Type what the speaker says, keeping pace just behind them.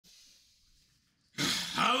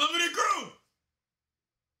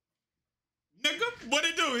What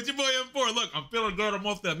it do? It's your boy M4. Look, I'm feeling good. I'm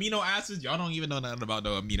off the amino acids. Y'all don't even know nothing about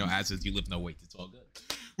the amino acids. You lift no weight. It's all good.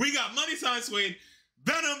 We got MoneySign, Suede,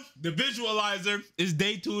 Venom, the visualizer. It's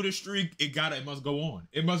day 2 of the streak. It must go on.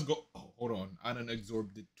 It must go. Oh, hold on. I done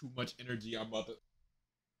absorbed too much energy. I'm about to.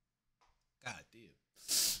 God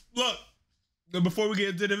damn. Look, before we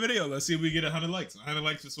get into the video, let's see if we get 100 likes. 100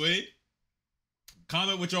 likes for Suede.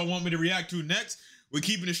 Comment what y'all want me to react to next. We're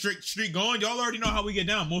keeping the streak going. Y'all already know how we get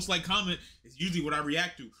down. Most like comment is usually what I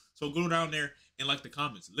react to. So go down there and like the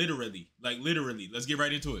comments. Literally. Like literally. Let's get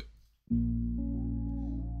right into it.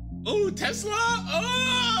 Oh, Tesla.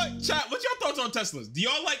 Oh, chat. What's your thoughts on Teslas? Do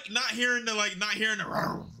y'all like not hearing the a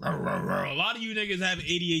lot of you niggas have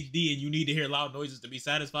ADHD and you need to hear loud noises to be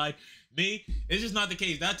satisfied. Me, it's just not the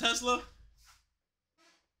case. That Tesla.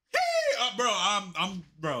 Bro,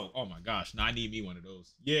 oh my gosh. Nah, I need me one of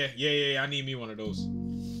those. Yeah, I need me one of those.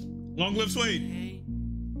 Long live Suede. Hey.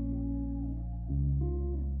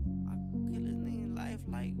 I kill this nigga life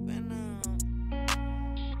like Venom.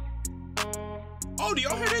 Oh, do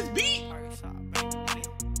y'all hear this beat?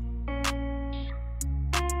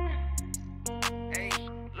 Hey,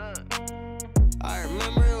 look. I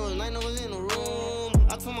remember it was night, I was in the room.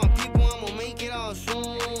 I told my people I'ma make it out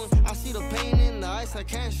soon. I see the pain in the ice, I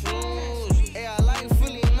can't choose. Hey, I like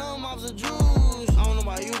fully numb off the juice. I don't know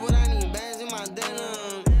about you, but I need bands in my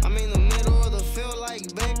denim. I'm in the middle of the field like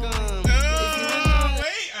Beckham.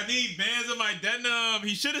 Wait, I need bands in my denim.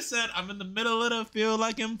 He should have said, I'm in the middle of the field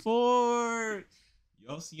like M4.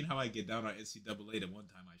 Y'all seen how I get down on NCAA the one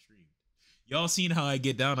time I streamed. Y'all seen how I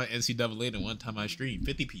get down on NCAA the one time I streamed.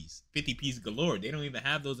 50 piece galore. They don't even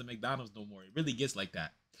have those at McDonald's no more. It really gets like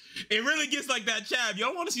that. It really gets like that, Chad.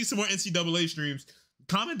 Y'all want to see some more NCAA streams?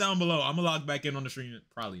 Comment down below. I'm gonna log back in on the stream.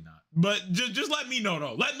 Probably not. But just let me know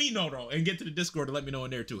though. Let me know though. And get to the Discord to let me know in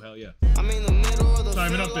there too. Hell yeah. I'm in the middle of the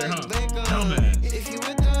field up there, huh? Dumbass. If you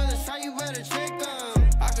with the other side, you better check them.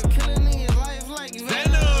 I could kill a nigga's life like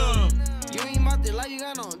Venom. You ain't about the life, you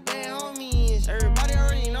got no damn homies. Everybody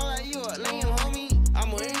already know that you a lame homie.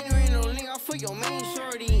 I'm a ignorant nigga for your main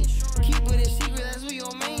shorty. Keep it a secret, that's what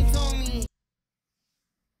your main told me.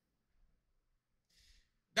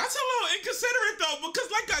 That's a little inconsiderate though, because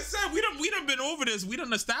like I said, we done been over this. We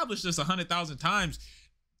done established this 100,000 times.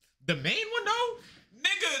 The main one though,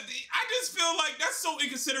 nigga, I just feel like that's so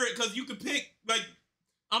inconsiderate because you could pick, like,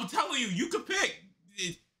 I'm telling you, you could pick.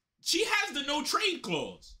 She has the no trade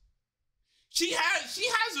clause. She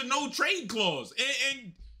has a no trade clause,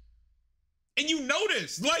 and you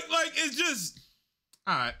notice, like it's just,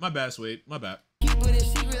 all right. My bad, Suede. My bad. Keep it a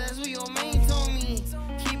secret, that's what your main told me.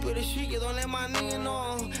 Keep it a secret, don't let my nigga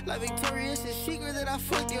know. Like Victoria, it's a secret that I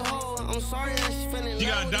fucked your hoe. I'm sorry that she feeling low,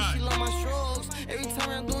 she love my strokes. Every time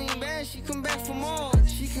I'm doing bad, she come back for more.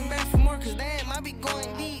 She come back for more, cause damn, I be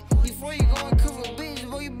going deep. Before you go and cover bitch,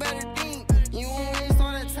 boy, you better think. You won't waste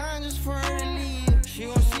all that time just for her to leave. She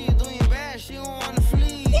gon' see you doing bad, she gon' wanna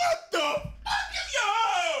flee. What the fuck?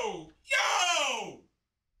 Yo!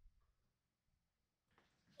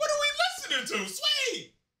 What are we listening to?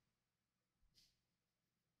 Suede!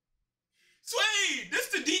 Suede! This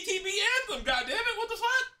is the DTV anthem, goddammit, what the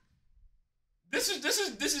fuck? This is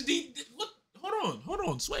what? Hold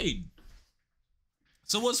on, Suede.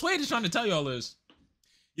 So what Suede is trying to tell y'all is,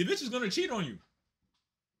 your bitch is gonna cheat on you.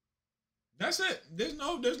 That's it. There's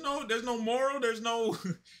no moral. There's no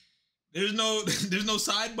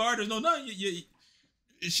sidebar. There's no nothing.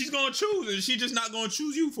 She's gonna choose, and she's just not gonna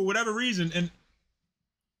choose you for whatever reason. And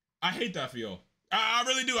I hate that for y'all. I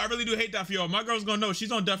really do. I really do hate that for y'all. My girl's gonna know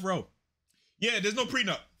she's on death row. Yeah, there's no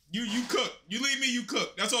prenup. You cook. You leave me, you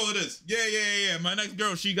cook. That's all it is. Yeah. My next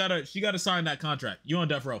girl, she gotta sign that contract. You on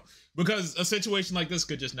death row. Because a situation like this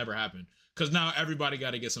could just never happen. Because now everybody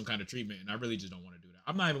gotta get some kind of treatment, and I really just don't want to do that.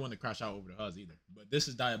 I'm not even one to crash out over the huzz either. But this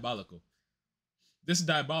is diabolical. This is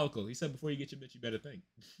diabolical. He said before you get your bitch, you better think.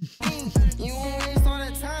 You won't waste all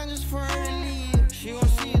that time just for her to leave. She gon'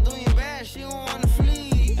 see you doing bad, she gon' wanna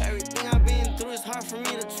flee. Everything I've been through is hard for me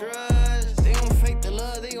to trust. They gon' fake the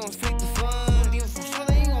love, they gon' fake the fun. Even for sure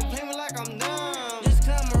they ain't gon' play me like I'm dumb. Just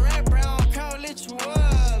cause I'm a rapper, I don't care, lit you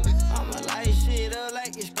up. I'ma light shit up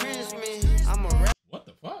like it's Christmas. I'm a rap. What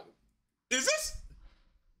the fuck? Is this?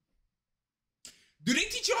 Do they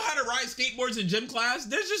teach y'all how to ride skateboards in gym class?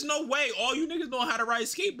 There's just no way all you niggas know how to ride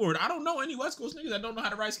skateboard. I don't know any West Coast niggas that don't know how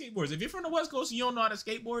to ride skateboards. If you're from the West Coast and you don't know how to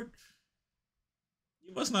skateboard,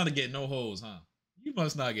 you must not get no hoes, huh? You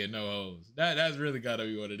must not get no hoes. That's really gotta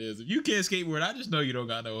be what it is. If you can't skateboard, I just know you don't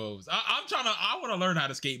got no hoes. I want to learn how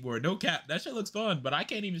to skateboard. No cap. That shit looks fun, but I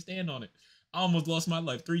can't even stand on it. I almost lost my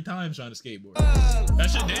life 3 times trying to skateboard.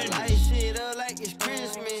 That shit dangerous. Light shit up like it's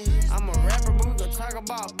Christmas. I'm a rapper, but we gon' talk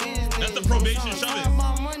about business. That's the pro big shit, shove it.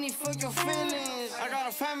 About money, fuck your feelings. I got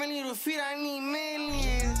a family to feed, I need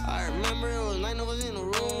millions. I remember it was 9 of us in the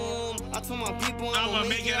room. I told my people I'ma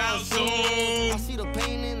make it out soon. I see the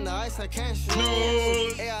pain in the ice, I can't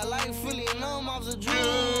shoot. Hey, I like fully numb, I was a Jew. Wait,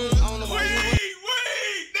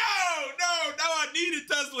 no, I needed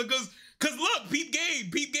Tesla, cause look, peep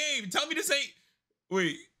game. Tell me this ain't,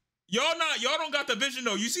 wait, y'all don't got the vision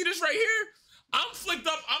though. You see this right here? I'm flicked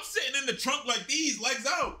up, I'm sitting in the trunk like these, legs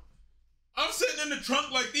out. I'm sitting in the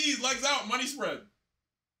trunk like these, legs out, money spread.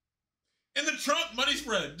 In the trunk, money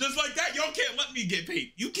spread. Just like that, y'all can't let me get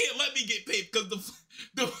paid. You can't let me get paid because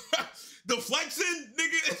the flexing,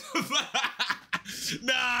 nigga.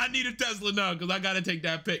 Nah, I need a Tesla now because I got to take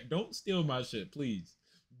that pic. Don't steal my shit, please.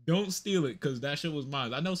 Don't steal it because that shit was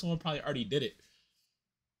mine. I know someone probably already did it,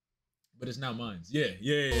 but it's not mine. Yeah.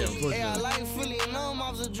 Hey, I like fully numb, I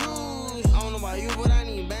was a Jew. I don't know about you, but I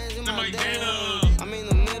need bands in my Venom. I'm in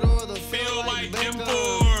the middle of the feel like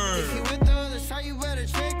M4. If you with the other side, you better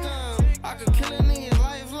check them. I could kill a nigga's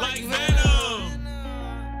life like Venom.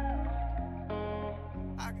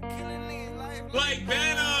 I could kill a nigga's life like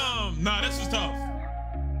Venom. Nah, this was tough.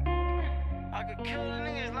 I could kill a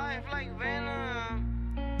nigga's life like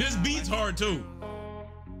Venom. This beat's hard too.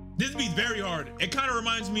 This beat's very hard. It kind of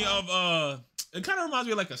reminds me of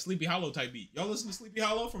like a Sleepy Hollow type beat. Y'all listen to Sleepy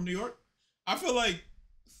Hollow from New York? I feel like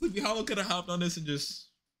Sleepy Hollow could have hopped on this and just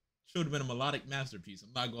should have been a melodic masterpiece.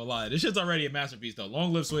 I'm not gonna lie. This shit's already a masterpiece though.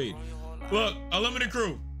 Long live Suede. Look, Unlimited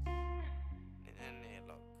Crew.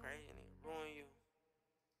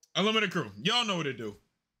 Unlimited Crew. Y'all know what to do.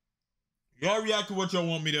 Y'all react to what y'all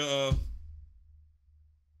want me to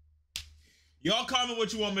y'all comment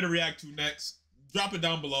what you want me to react to next. Drop it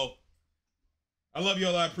down below. I love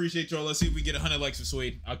y'all. I appreciate y'all. Let's see if we get 100 likes for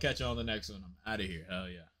Suede. I'll catch y'all on the next one. I'm out of here. Hell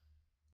yeah.